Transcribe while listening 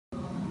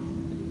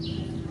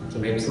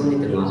ជំរាបសួរអ្នក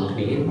ទាំងអស់គ្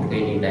នាថ្ងៃ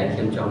នេះដែរខ្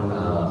ញុំចង់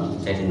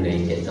ចែករំលែក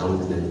ទាក់ទង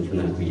ទៅនឹងចំ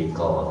ណុចវិទ្យា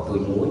ករណ៍ទូ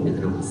ចមួយនៅ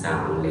ក្នុងភាសា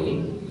អង់គ្លេស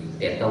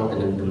ទាក់ទងទៅ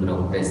នឹងទម្រ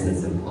ង់ present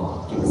simple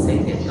ជាពិសេស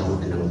ទាក់ទង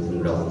ទៅនឹងទ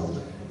ម្រង់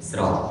ស្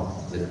រោ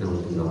នៅក្នុង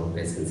ទម្រង់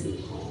present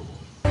simple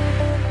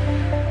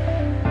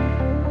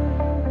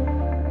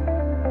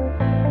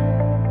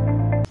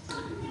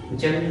អ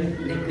ញ្ចឹង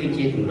នេះគឺ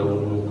ជាទម្រង់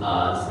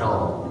ស្រោ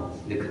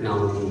នៅក្នុង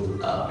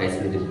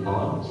present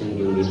simple យើ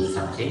ងមាន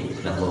subject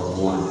number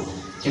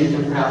 1ចឹង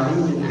ខាងក្រោមនេះ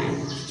យើងអាច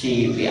ជា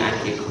វាអាច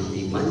ជា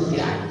complement វា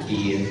អាច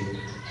ជា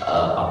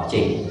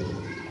object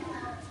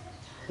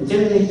អញ្ចឹ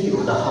ងនេះជាឧ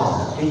ទាហរណ៍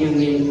គឺយើង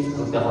មាន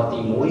ឧទាហរណ៍ទី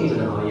1ឧ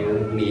ទាហរណ៍យើង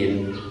មាន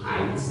I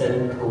listen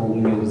to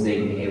music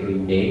every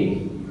day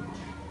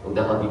ឧ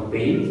ទាហរណ៍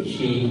ទី2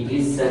 she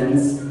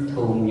listens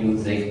to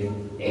music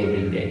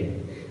every day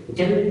អញ្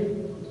ចឹង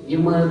យើ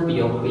ងមើលប្រ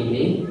យោគពីរ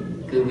នេះ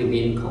គឺវា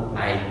មានខុសប្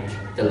លែក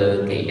ទៅលើ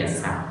កិរិយា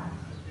សព្ទ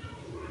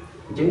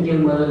អញ្ចឹងយើង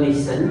មើល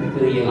listen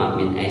គឺយើងអត់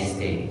មាន s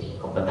ទេ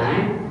ក៏ប៉ុន្តែ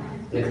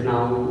នៅក្នុ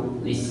ង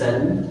listen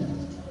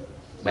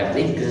បែប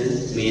នេះគឺ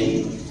មាន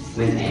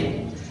s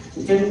អ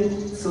ញ្ចឹង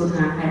សួរ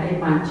ថាហេតុអី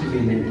បានជាមា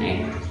ន s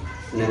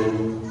និង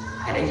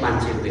ហេតុអីបាន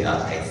ជាវាអ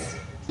ត់ s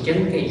អញ្ចឹង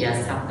កិរិយា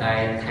សព្ទដែ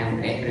លថែម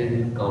s ឬ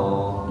ក៏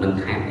មិន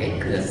ថែម s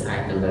គឺអាស្រ័យ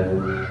ទៅលើ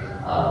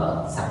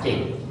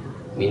subject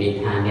មានន័យ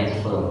ថាអ្នក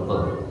ធ្វើអំពើ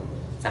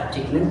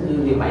subject នេះគឺ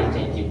វាបែង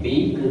ចែកជាពីរ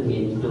គឺមា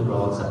ន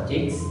plural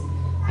subjects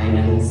ហើយ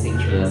និង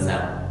singular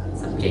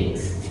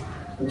subjects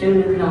អញ្ចឹង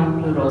នៅក្នុង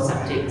plural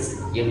subjects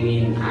យើងមា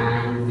ន I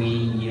we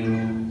you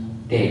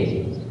they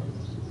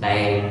ដែ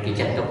លគេ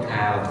ចាត់ទុក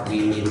ថាវា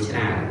មានច្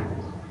រើន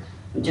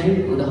អញ្ចឹង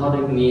ឧទាហរណ៍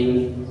ដូចមាន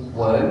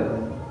work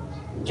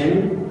អញ្ចឹង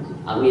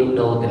អត់មាន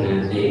ដូរទៅណា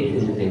ទេគឺ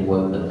តែ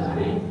work ទៅដែ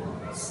រ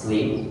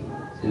sleep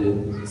គឺ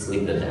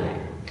sleep ទៅដែរ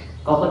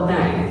ក៏ប៉ុន្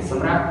តែស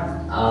ម្រាប់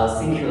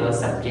singular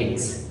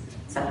subjects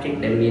subject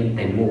ដែលមាន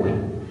តែមួយ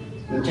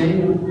អញ្ចឹង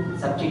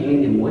subject មាន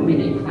តែមួយមាន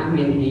ន័យថា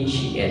មាន he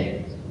she it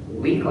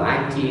វាក៏អា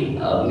ចជា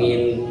មា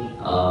ន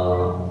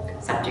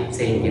subject ផ្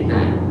សេងទៀត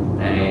ដែរ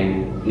តែ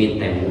មាន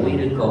តែមួយ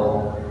ឬក៏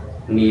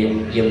មាន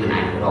យើងមិន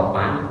អាចរក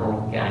បានក៏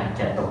គេអាច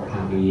ចាត់ទុកថា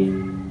វា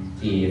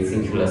ជា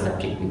singular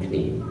subject មួយគ្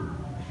នា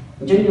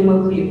អញ្ចឹងយើងមើល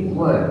ពាក្យ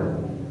word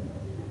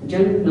អញ្ចឹ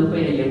ងនៅពេ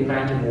លដែលយើងប្រើ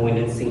ជាមួយ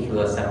នឹង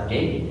singular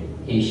subject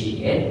he she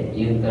it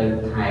យើងត្រូវ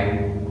ថែម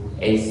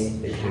s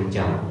ទៅខាង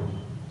ចុង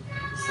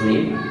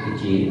sleep គឺ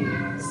ជា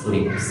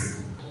sleeps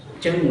អ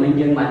ញ្ចឹងមិញ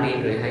យើងបានរៀន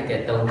រួចហើយតើ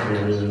តើទៅ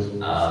នឹង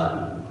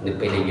នៅ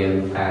ពេលដែលយើង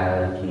ប្រើ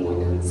ជាមួយ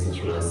នឹង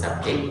singular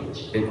subject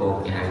ឬក៏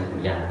គេហៅ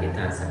យ៉ាងទៀត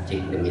ថា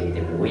subject ដែលមាន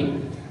តែមួយ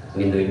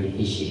មានដូច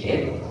he she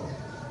it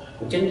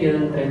អញ្ចឹងយើង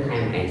ត្រូវថែ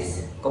ម s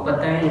ក៏ប៉ុន្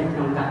តែនៅក្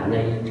នុងករ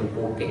ណីចំ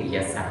ពោះកិរិ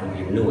យាសព្ទមួយ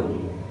ចំនួន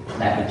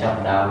ដែលបញ្ចប់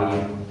ដោយ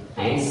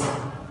s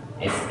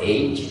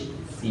sh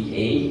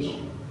ch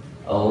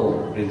o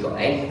ឬក៏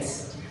x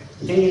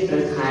អញ្ចឹងយើងត្រូ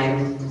វថែម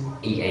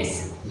es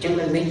អញ្ចឹង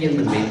នៅនេះយើង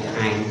មិនមែន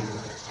ថែម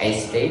s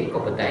ទេក៏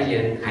ប៉ុន្តែយើ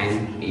ងថែម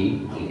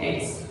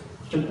es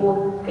ចំពោះ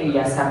កិរិ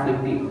យាសព្ទដូច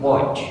ពាក្យ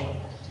watch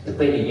នៅ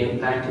ពេលដែលយើង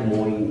ប្រើជា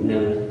មួយនឹ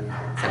ង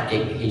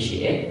subject he she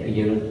it គឺ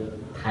យើង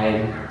ថែម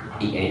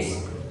es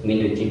មាន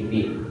ដូចជា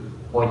ពាក្យ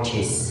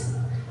watches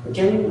អញ្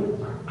ចឹង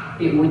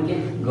ពាក្យមួយទៀ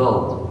ត go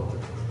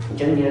អញ្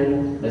ចឹងយើង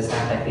ដោយសា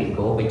រតែពាក្យ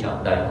go បញ្ចប់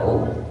ដោយ o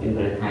យើង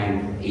ត្រូវថែម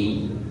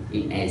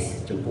es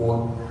ចំពោះ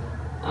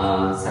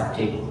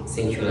subject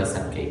singular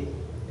subject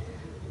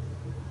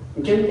អ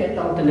ញ្ចឹងតើ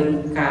តទៅនឹង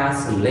ការ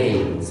សម្លេង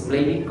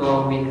នេះក៏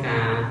មាន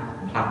ការ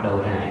ផ្លាស់ប្ដូរ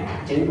ដែរអ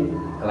ញ្ចឹង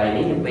កន្លែង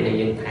នេះនៅពេលដែល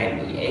យើងថែម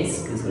es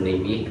គឺសម្លេង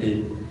វាគឺ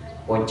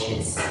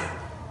watches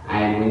ហើ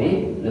យមួយនេះ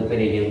នៅពេល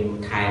ដែលយើង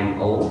ថែម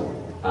o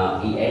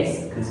es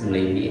គឺសម្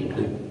លេងវា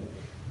គឺ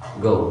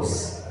goes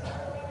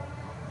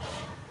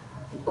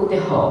ឧទា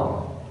ហរណ៍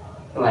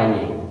កន្លែង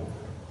នេះ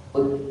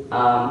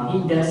he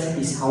does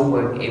his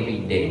homework every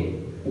day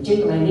អញ្ចឹង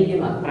កន្លែងនេះយើ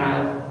ងអត់ប្រើ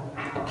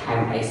ថែម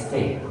s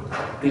ទេ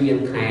គឺយើ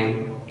ងថែម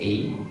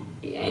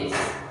es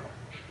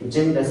អញ្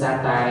ចឹងដោយសារ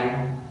តែ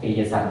កិរិ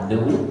យាសព្ទ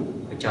do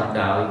បញ្ចប់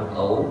ដោយ o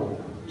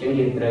អញ្ចឹង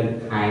យើងត្រូវ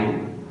ថែម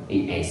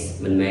es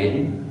មិនមែន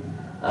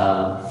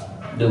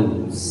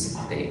do's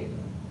ទេ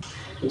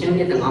អញ្ចឹង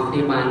អ្នកទាំងអស់គ្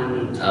នាបាន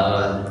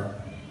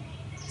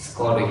ស្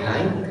គាល់រួចហើ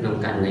យក្នុង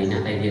ករណីណា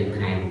ដែលយើង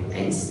ថែម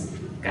s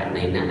ករ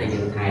ណីណាដែល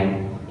យើងថែម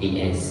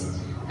es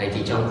ហើយ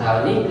ជាចុងក្រោយ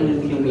នេះគឺ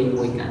ខ្ញុំមាន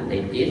មួយករណី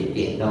ទៀត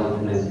ទាក់ទង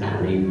នឹងករ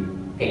ណី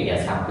កិរិយា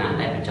សព្ទណា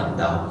ដែលបញ្ចប់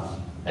ដោ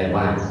យ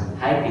បាន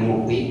ហើយពីមុខ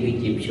វាគឺ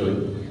ជាព្យ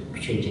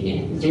ញ្ជនៈ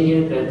អញ្ចឹងយើ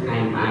ងត្រូវថែ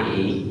ម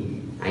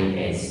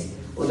es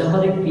ឧទាហរ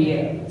ណ៍ដូចពាក្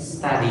យ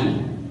study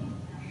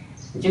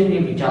អញ្ចឹងវា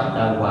បញ្ចប់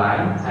ដោយ y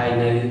ហើយ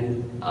នៅ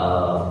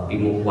ពី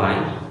មុខ y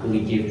គឺ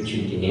ជាព្យ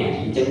ញ្ជនៈ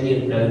អញ្ចឹងយើ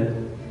ងត្រូវ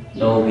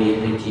ដូរវា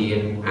ទៅជា es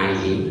អ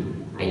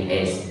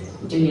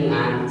ញ្ចឹងយើង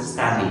អាន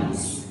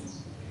studies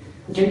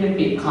អញ្ចឹងវា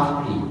ពាក្យ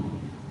copy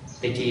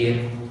ទៅជា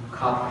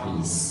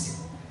copies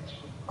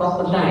ក៏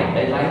ប៉ុន្តែ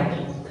ដោយឡែក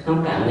ក្នុង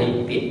ករណី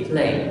ពាក្យ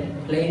play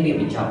វា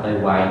បញ្ចប់ដោយ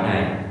y ដែ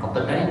រក៏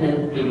ប៉ុន្តែនៅ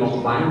ពីមុខ y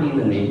វាមិ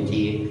នមែន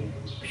ជា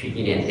ព្យញ្ជ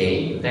នៈទេ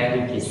តែ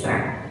វាជាស្រៈ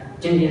អ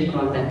ញ្ចឹងយើងគ្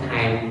រាន់តែ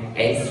ថែម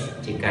s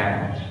ជាកា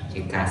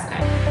រស្អែ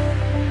ក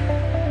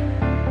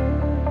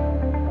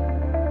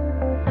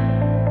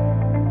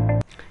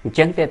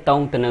chẳng thể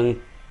tông từ nâng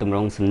tùm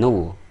rong sầm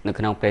nụនៅ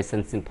ក្នុង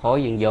present simple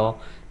យើងយក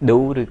do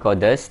ឬក៏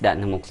does ដាក់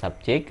នៅមុខ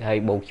subject ហើយ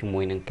បូកជាមួ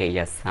យនឹងកិរិ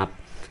យាសព្ទ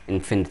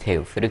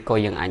infinitive ឬក៏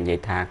យើងអាចនិយាយ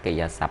ថាកិរិ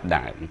យាសព្ទ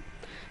ដើម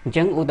អញ្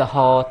ចឹងឧទាហ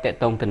រណ៍តក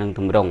តងទៅនឹងទ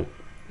ម្រង់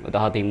ឧទា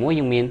ហរណ៍ទី1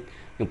យើងមាន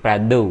យើងប្រើ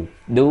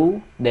do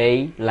they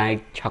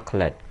like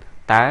chocolate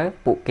តើ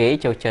ពួកគេ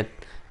ចូលចិត្ត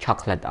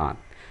chocolate អត់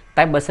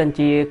តែបើសិន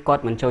ជាគា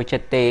ត់មិនចូលចិ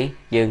ត្តទេ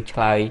យើងឆ្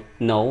លើយ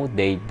no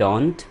they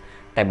don't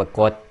តែបើ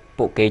គាត់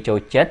ពួកគេចូល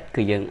ចិត្ត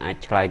គឺយើងអាច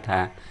ឆ្លើយថា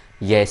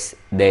yes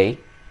they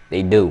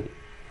do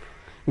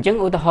អញ្ចឹង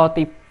ឧទាហរណ៍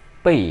ទី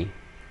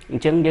2អ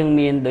ញ្ចឹងយើង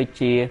មានដូច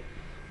ជា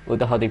ឧ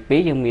ទាហរណ៍ទី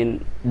2យើងមាន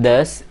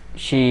does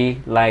she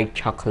like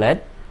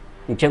chocolate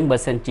អញ្ចឹងបើ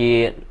សិនជា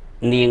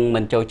នាងមិ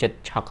នចូលចិត្ត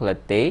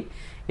chocolate ទេ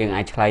យើង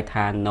អាចឆ្លើយ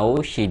ថា no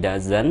she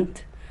doesn't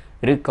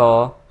ឬក៏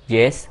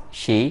yes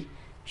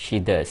she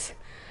does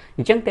អ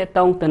ញ្ចឹងតកត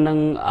ងទៅនឹង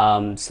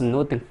សំណួ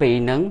រទាំងពីរ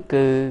ហ្នឹង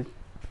គឺ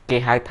គេ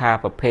ហៅថា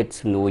ប្រភេទ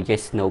សំណួរ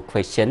yes no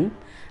question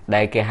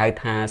ដែលគេហៅ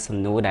ថាសំ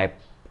ណួរ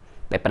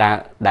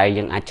ដែល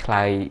យើងអាចឆ្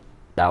លើយ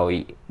ដោយ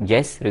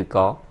yes ឬ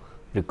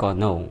ក៏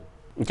no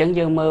អញ្ចឹង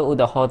យើងមើលឧ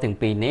ទាហរណ៍ទាំង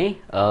ពីរនេះ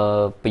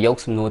ប្រយោគ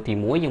សំណួរទី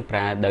1យើងប្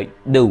រើដោយ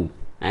do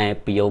ហើយ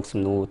ប្រយោគសំ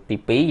ណួរទី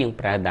2យើង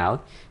ប្រើដោយ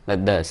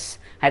does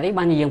ហេតុអី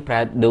បានយើងប្រើ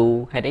do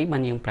ហេតុអីបា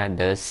នយើងប្រើ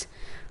does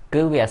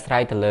គឺវាអាស្រ័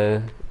យទៅលើ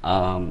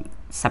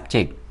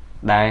subject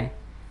ដែល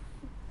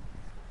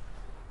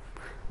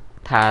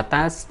ថា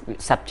តើ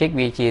subject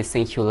វាជា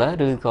singular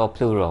ឬក៏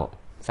plural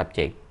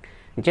subject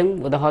អញ្ចឹង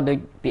ឧទាហរណ៍ដូច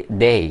ពាក្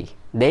យ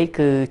they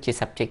គឺជា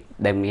subject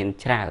ដែលមាន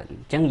ច្រើនអ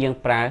ញ្ចឹងយើង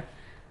ប្រើ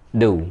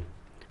do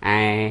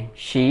ឯ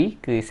she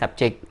គឺ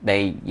subject ដែ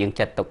លយើង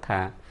ចាត់ទុកថា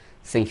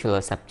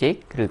singular subject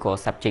ឬក៏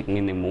subject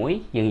មួយ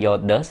យើងយក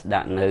does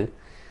ដាក់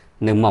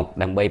នៅមុខ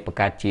ដើម្បីបង្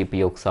កើតជាប្រ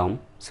យោគ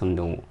សំ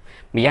ណួរ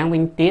ម្យ៉ាងវិ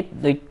ញទៀត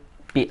ដូច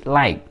ពាក្យ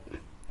like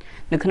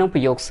នៅក្នុងប្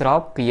រយោគស្រប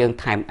គឺយើង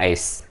ថែម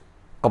s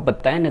ក៏ប៉ុ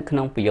ន្តែនៅក្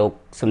នុងប្រយោគ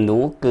សំណួ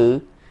រគឺ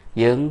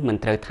យើងមិន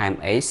ត្រូវថែម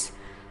s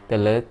ទៅ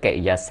លើកិ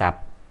រិយាសព្ទ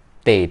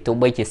ទេទោះ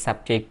បីជា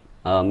subject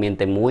មាន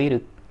តែមួយឬ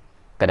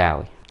ក៏ដោ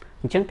យ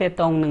អញ្ចឹងតើ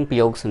តងនឹងប្រ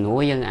យោគសំណួរ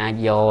យើងអាច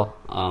យក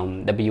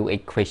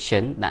WH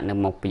question ដាក់នៅ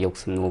មុខប្រយោគ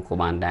សំណួរក៏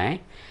បានដែរ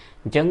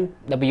អញ្ចឹង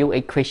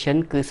WH question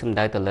គឺសំ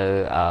ដៅទៅលើ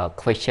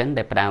question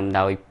ដែលផ្ដើម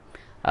ដោយ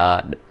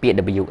ពាក្យ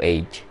WH អ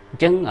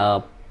ញ្ចឹង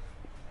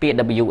ពាក្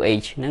យ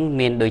WH ហ្នឹង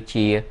មានដូច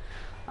ជា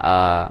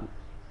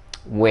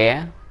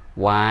where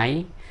why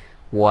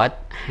what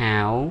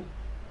how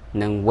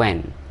និង when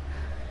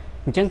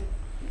អញ្ចឹង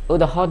ឧ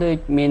ទាហរណ៍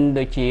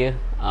ដូចជា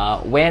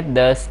where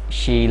does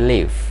she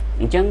live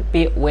អញ្ចឹង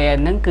ពាក្យ where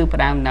ហ្នឹងគឺផ្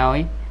ដើមដោយ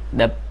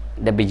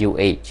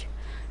WH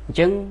អញ្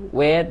ចឹង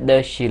where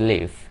does she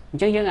live អ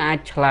ញ្ចឹងយើងអាច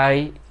ឆ្លើ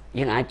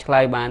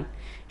យបាន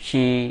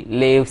she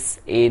lives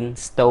in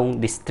Stone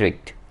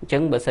District អញ្ចឹ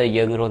ងបើសិន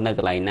យើងរស់នៅក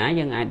ន្លែងណា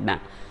យើងអាចដា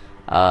ក់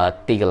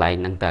ទីកន្លែង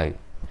ហ្នឹងទៅ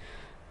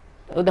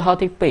ឧទាហរណ៍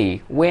ទី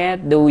2 where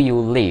do you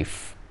live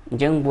អ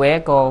ញ្ចឹង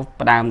where ក៏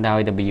ផ្ដើមដោយ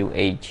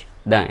WH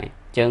ដែរ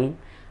អញ្ចឹង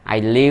I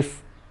live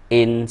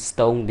in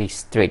Stone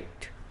District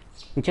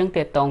អញ្ចឹងត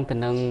កតងទៅ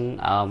នឹង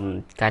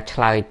ការឆ្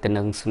លើយទៅ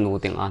នឹងសំណួរ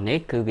ទាំងអស់នេះ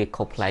គឺវា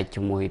ខុសប្លែក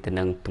ជាមួយទៅ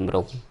នឹងទម្រ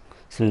ង់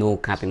សំណួរ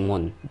កាលពីមុ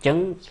នអញ្ចឹង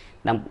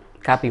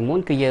កាលពីមុន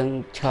គឺយើង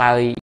ឆ្លើ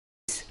យ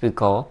ឬ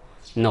ក៏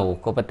no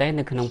ក៏ប៉ុន្តែ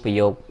នៅក្នុងប្រ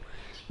យោគ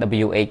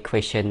WH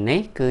question នេះ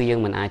គឺយើង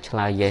មិនអាចឆ្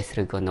លើយ yes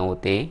ឬក៏ no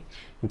ទេ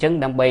អញ្ចឹង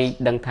ដើម្បី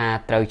ដឹងថា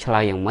ត្រូវឆ្លើ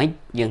យយ៉ាងម៉េច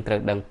យើងត្រូវ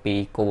ដឹងពី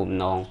គោលបំ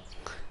ណង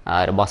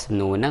របស់សំ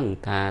ណួរហ្នឹង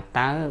ថា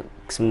តើ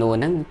សំណួរ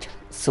ហ្នឹង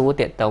សួរ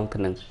តាក់ទងទៅ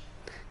នឹង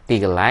ទី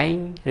កន្លែង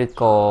ឬ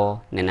ក៏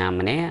អ្នកណា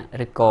ម្នាក់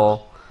ឬក៏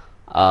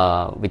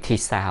វិធី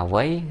សាស្ត្រអ្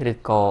វីឬ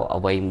ក៏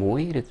អ្វីមួ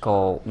យឬក៏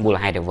មូល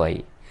ហេតុអ្វី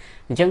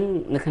អញ្ចឹង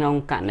នៅក្នុង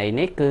ករណី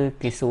នេះគឺ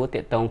គេសួរតា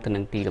ក់ទងទៅនឹ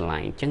ងទីកន្លែ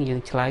ងអញ្ចឹងយើង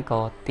ឆ្លើយក៏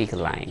ទីក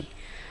ន្លែង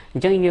អ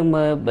ញ្ចឹងយើង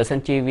មើលបើសិន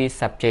ជាវា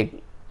subject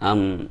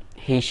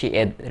he she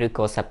it ឬ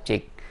ក៏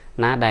subject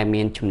ណាដែល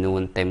មានចំនួ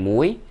នតែ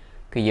មួយ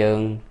គឺយើង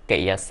កិ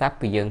រិយាសព្ទ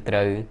គឺយើងត្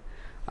រូវ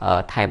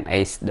ថែម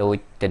s ដូច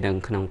ទៅនឹង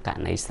ក្នុងករ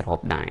ណីស្រប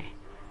ដែរ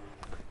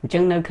អញ្ចឹ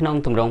ងនៅក្នុង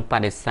ទម្រង់ប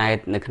ដិសេធ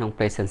នៅក្នុង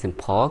present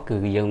simple គឺ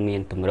យើងមា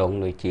នទម្រង់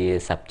ដូចជា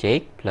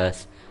subject plus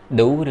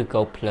do ឬ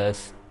ក៏ plus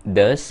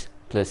does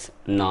plus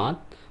not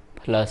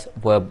plus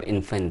verb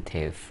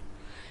infinitive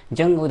អញ្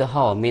ចឹងឧទាហ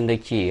រណ៍មានដូ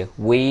ចជា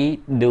we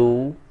do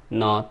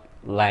not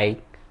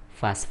like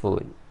fast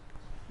food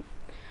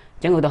អ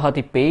ញ្ចឹងឧទាហរណ៍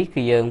ទី2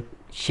គឺយើង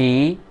she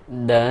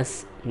does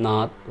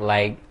not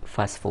like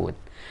fast food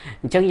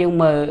អញ្ចឹងយើង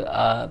មើល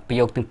ប្រ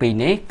យោគទាំងពីរ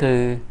នេះគឺ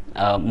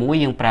មួយ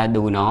យើងប្រើ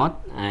do not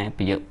ហើយ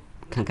ប្រយោគ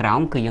ខាងក្រោម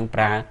គឺយើង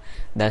ប្រើ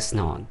does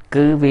not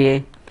គឺវា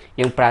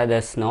យើងប្រើ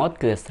does not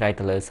គឺអាស្រ័យ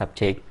ទៅលើ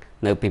subject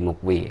នៅពីមុខ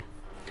វា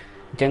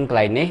អញ្ចឹងកន្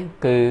លែងនេះ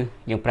គឺ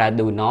យើងប្រើ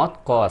do not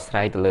ក៏អាស្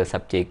រ័យទៅលើ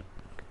subject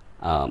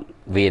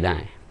វាដែ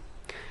រ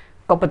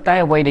ក៏ប៉ុន្តែ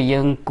អ្វីដែល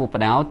យើងគួរ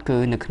ផ្ដោតគឺ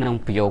នៅក្នុង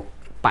ប្រយោគ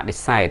បដិ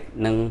សេធ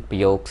និងប្រ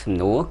យោគសំ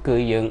ណួរគឺ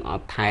យើងអ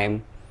ត់ថែម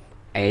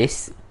s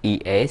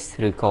es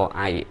ឬក៏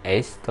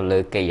is ទៅលើ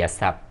កិរិយា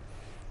សព្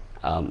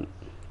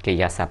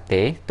ទ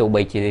ទេទោះ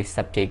បីជា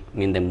subject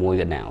មានតែមួយ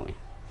ក៏ដោយ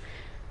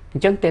អ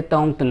ញ្ចឹងតេត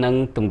ងទៅនឹង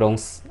ទម្រង់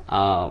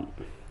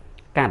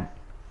កាត់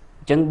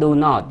អញ្ចឹង do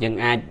not យើង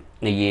អាច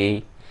និយាយ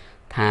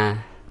ថា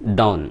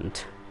don't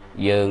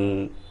យើង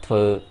ធ្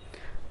វើ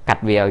កា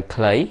ត់វាឲ្យ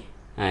ខ្លី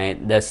ហើយ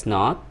does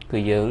not គឺ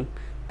យើង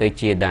ទៅ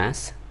ជា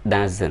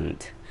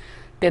doesn't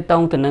តើត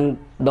ងទៅនឹង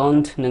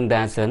don't និង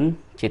doesn't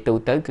ជាទូ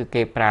ទៅគឺ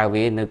គេប្រើ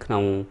វានៅក្នុ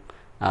ង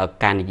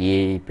ការនិយា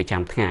យប្រ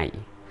ចាំថ្ងៃ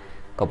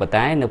ក៏ប៉ុន្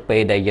តែនៅពេ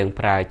លដែលយើង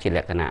ប្រើជាល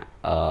ក្ខណៈ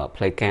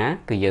ផ្លូវការ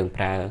គឺយើង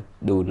ប្រើ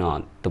do not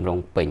ទម្រ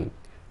ង់ពេញ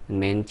មិន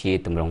មែនជា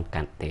ទម្រង់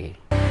កាត់ទេ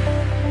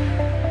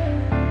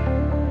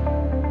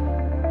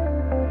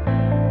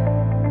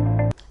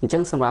អញ្ចឹ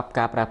ងសម្រាប់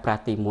ការប្រើប្រា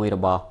ស់ទី1រ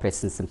បស់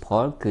present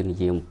simple គឺនិ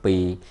យាយអំពី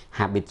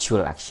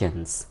habitual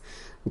actions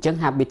អញ្ចឹង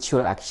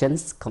habitual actions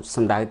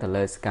សំដៅទៅ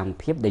លើសកម្ម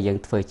ភាពដែលយើង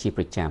ធ្វើជា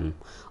ប្រចាំ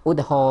ឧ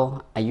ទាហរណ៍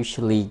I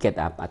usually get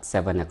up at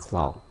 7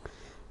 o'clock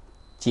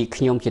ជា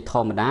ខ្ញុំជាធ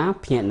ម្មតា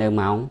ភ្ញាក់នៅ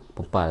ម៉ោង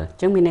7អ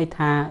ញ្ចឹងមានន័យ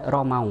ថា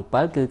រាល់ម៉ោង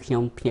7គឺខ្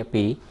ញុំភ្ញាក់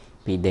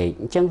ពីដេក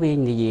អញ្ចឹងវា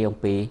និយាយអំ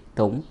ពី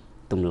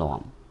ទម្លា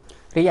ប់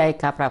រីឯ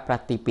ការប្រើប្រា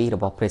ស់ទី2រ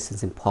បស់ present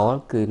simple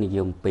គឺនិយា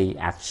យអំពី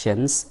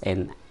actions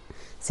and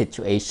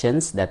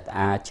situations that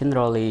are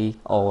generally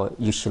or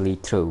usually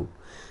true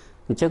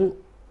អញ្ចឹង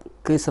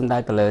គឺសំដៅ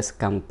ទៅលើស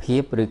កម្មភា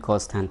ពឬក៏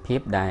ស្ថានភាព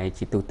ដែល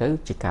ជាទូទៅ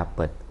ជាការ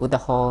ពិតឧ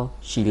ទាហរណ៍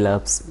she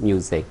loves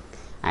music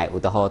ហើយឧ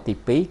ទាហរណ៍ទី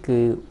2គឺ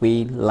we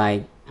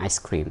like ice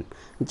cream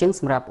អញ្ចឹង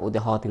សម្រាប់ឧ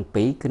ទាហរណ៍ទាំង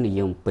ពីរគឺនិ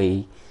យាយអំពី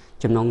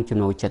ចំ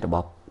ណូលចិត្តរប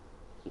ស់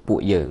ពួក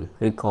យើង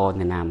ឬក៏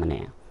នរណាម្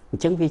នាក់អ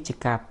ញ្ចឹងវាជា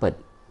ការពិត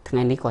ថ្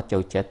ងៃនេះគាត់ចូ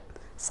លចិត្ត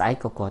ស្អែក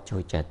ក៏គាត់ចូ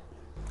លចិត្ត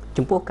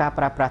ចំពោះការ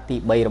ប្រើប្រាស់ទី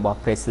3របស់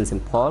present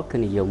simple គឺ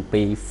និយាយអំ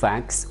ពី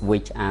facts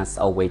which are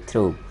always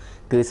true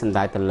គឺសំ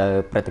ដៅទៅលើ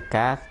ព្រឹត្តិ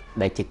ការណ៍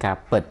ដែលជាការ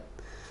ពិត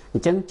អ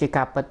ញ្ចឹងជា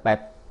ការពិតបែប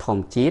ធម្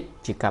មជាតិ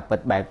ជាការពិត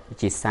បែបវិ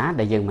ទ្យាសាស្ត្រ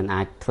ដែលយើងមិន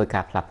អាចធ្វើកា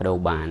រផ្លាស់ប្ដូរ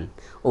បាន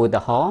ឧ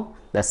ទាហរណ៍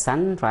the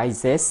sun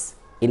rises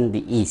in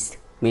the east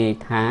មានន័យ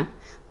ថា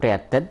ព្រះ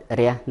អាទិត្យ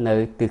រះនៅ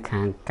ទិស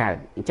ខាងកើត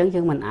អញ្ចឹងយើ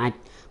ងមិនអាច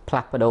ផ្លា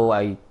ស់ប្ដូរ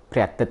ឲ្យព្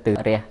រះអាទិត្យទៅ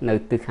រះនៅ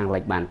ទិសខាងលិ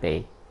ចបានទេ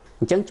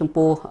អញ្ចឹងចំ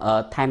ពោះ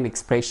time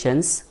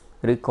expressions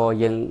ឬក៏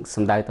យើង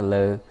សំដៅទៅ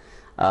លើ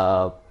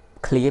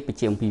clear ពី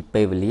ជាអំពី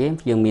ពេលវេលា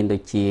យើងមានដូ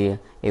ចជា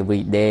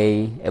every day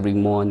every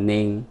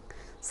morning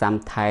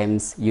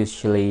sometimes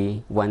usually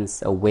once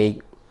a week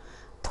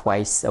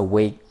twice a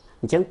week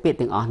អញ្ចឹងពាក្យ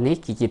ទាំងអស់នេះ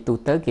គឺជាទូ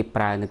ទៅគេ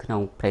ប្រើនៅក្នុ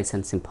ង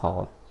present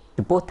simple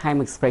ចំពោះ time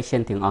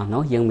expression ទាំងអស់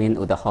នោះយើងមាន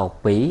ឧទាហរណ៍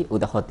2ឧ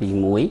ទាហរណ៍ទី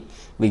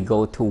1 we go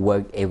to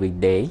work every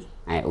day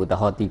ហើយឧទា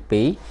ហរណ៍ទី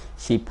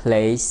2 she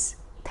plays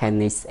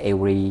tennis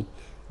every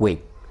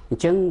week អ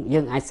ញ្ចឹងយើ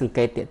ងអាចសង្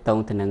កេតទាក់ទង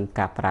ទៅនឹង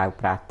ការប្រើ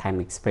ប្រាស់ time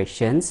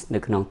expressions នៅ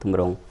ក្នុងទម្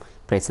រង់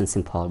present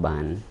simple បា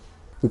ន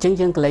អញ្ចឹង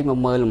យើងក៏លេខមក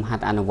មើលលំហា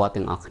ត់អនុវត្ត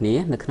ទាំងអស់គ្នា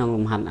នៅក្នុង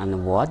លំហាត់អនុ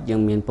វត្តយើ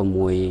ងមាន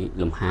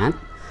6លំហាត់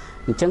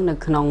អញ្ចឹងនៅ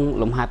ក្នុង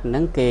លំហាត់ហ្នឹ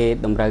ងគេ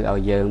តម្រូវឲ្យ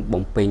យើង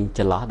បំពេញច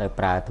ន្លោះដោយ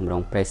ប្រើទម្រ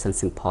ង់ present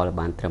simple ឲ្យ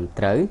បានត្រឹម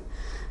ត្រូវ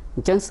អ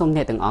ញ្ចឹងសូមអ្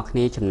នកទាំងអស់គ្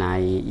នាចំណាយ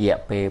រយៈ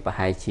ពេលប្រ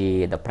ហែលជា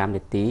15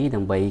នាទីដើ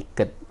ម្បី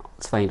គិត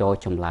ស្វែងរក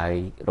ចម្លើយ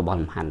របស់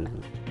លំហាត់ហ្នឹង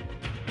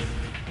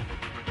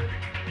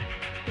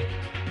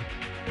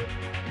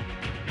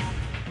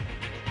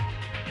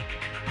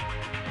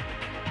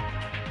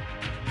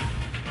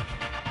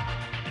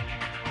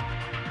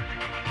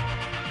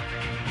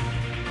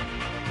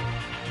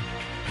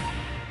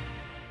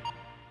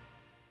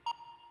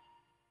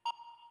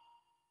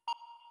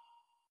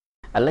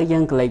ឥឡូវយើ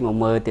ងក៏លេខមក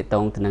មើលទាក់ទ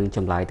ងទៅនឹងច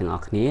ម្លើយទាំងអ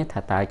ស់គ្នាថា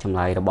តើចម្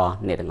លើយរបស់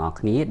អ្នកទាំងអស់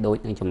គ្នាដូច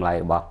នឹងចម្លើយ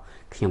របស់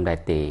ខ្ញុំដែរ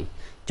ទេ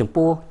ចំ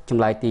ពោះច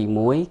ម្លើយទី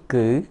1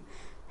គឺ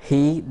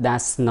he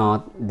does not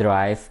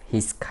drive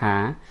his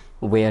car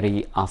very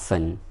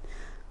often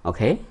អូ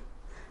ខេ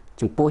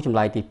ចំពោះចម្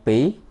លើយទី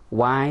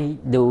2 why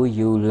do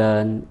you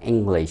learn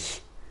English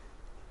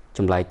ច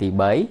ម្លើយទី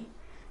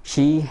3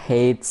 she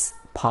hates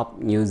pop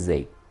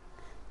music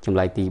ចម្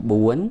លើយទី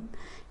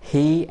4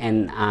 he and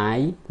I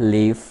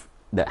leave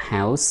the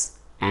house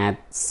at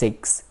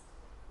 6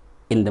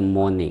 in the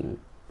morning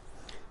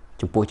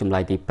ចំពោះចម្លើ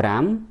យទី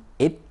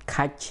5 it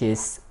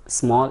catches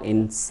small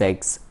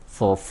insects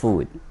for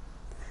food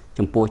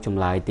ចំពោះចម្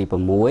លើយទី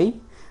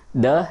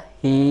6 does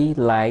he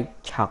like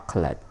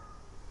chocolate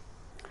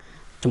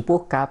ចំពោះ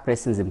ការ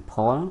present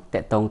simple ត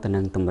កតងទៅនឹ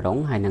ងទម្រ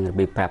ង់ហើយនឹងរ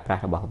បៀបប្រើប្រា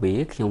ស់របស់វា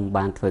ខ្ញុំ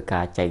បានធ្វើកា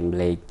រចែករំ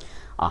លែក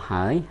អស់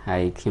ហើ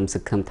យខ្ញុំស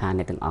ង្ឃឹមថា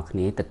អ្នកទាំងអស់គ្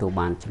នាទទួល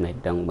បានចំណេះ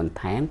ដឹងបន្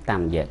ថែមតា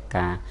មរយៈ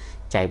ការ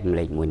ចែករំ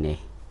លែកមួយនេះ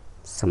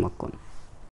សូមអរគុណ